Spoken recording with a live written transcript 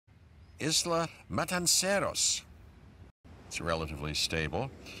Isla Matanceros. It's relatively stable.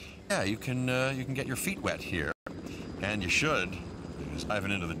 Yeah, you can get your feet wet here, and you should, because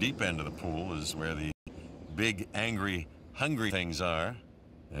diving into the deep end of the pool is where the big, angry, hungry things are,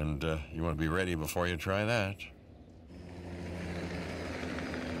 and you want to be ready before you try that.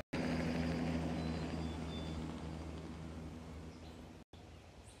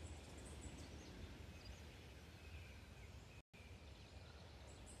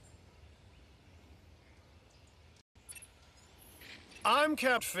 I'm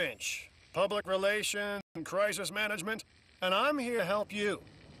Captain Finch, Public Relations and Crisis Management, and I'm here to help you.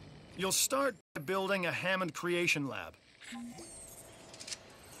 You'll start by building a Hammond Creation Lab.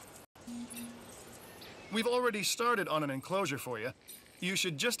 We've already started on an enclosure for you. You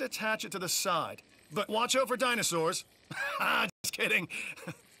should just attach it to the side. But watch out for dinosaurs. Just kidding.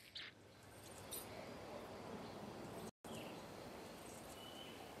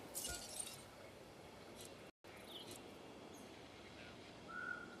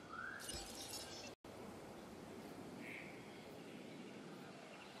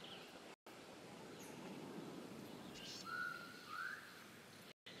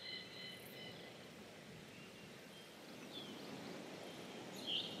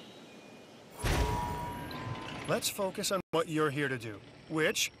 Let's focus on what you're here to do,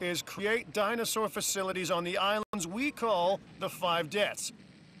 which is create dinosaur facilities on the islands we call the Five Deaths.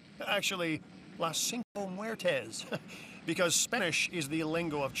 Actually, Las Cinco Muertes, because Spanish is the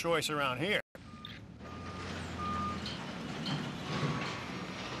lingo of choice around here.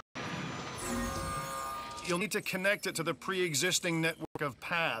 You'll need to connect it to the pre-existing network of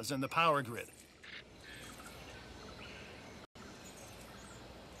paths in the power grid.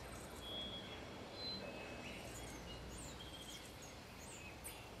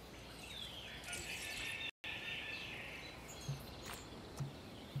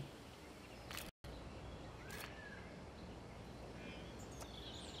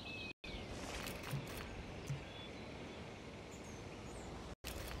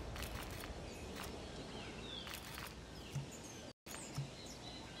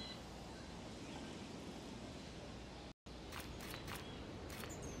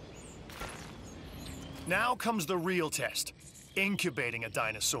 Now comes the real test, incubating a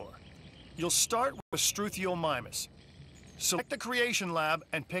dinosaur. You'll start with Struthiomimus. Select the creation lab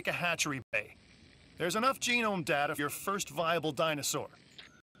and pick a hatchery bay. There's enough genome data for your first viable dinosaur.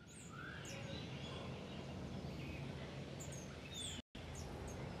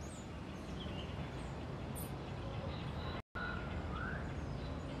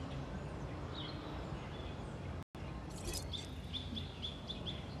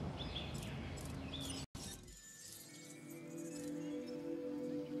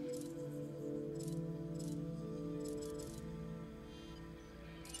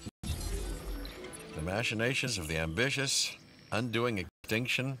 The machinations of the ambitious, undoing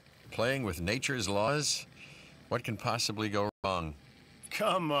extinction, playing with nature's laws. What can possibly go wrong?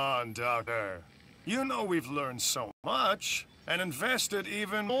 Come on, Doctor. You know we've learned so much and invested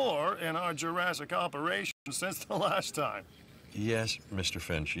even more in our Jurassic operations since the last time. Yes, Mr.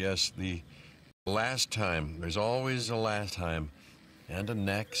 Finch, yes, the last time. There's always a last time. And a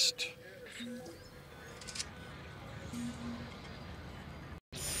next.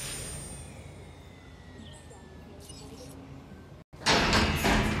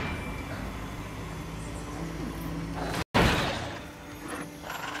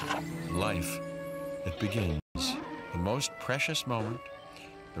 Life, it begins. The most precious moment,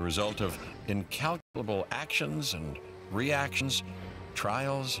 the result of incalculable actions and reactions,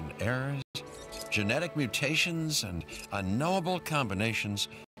 trials and errors, genetic mutations and unknowable combinations,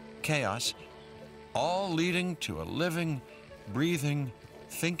 chaos, all leading to a living, breathing,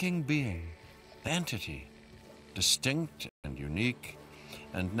 thinking being, entity, distinct and unique.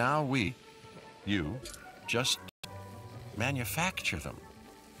 And now we, you, just manufacture them.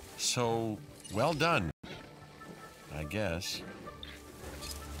 So, well done, I guess.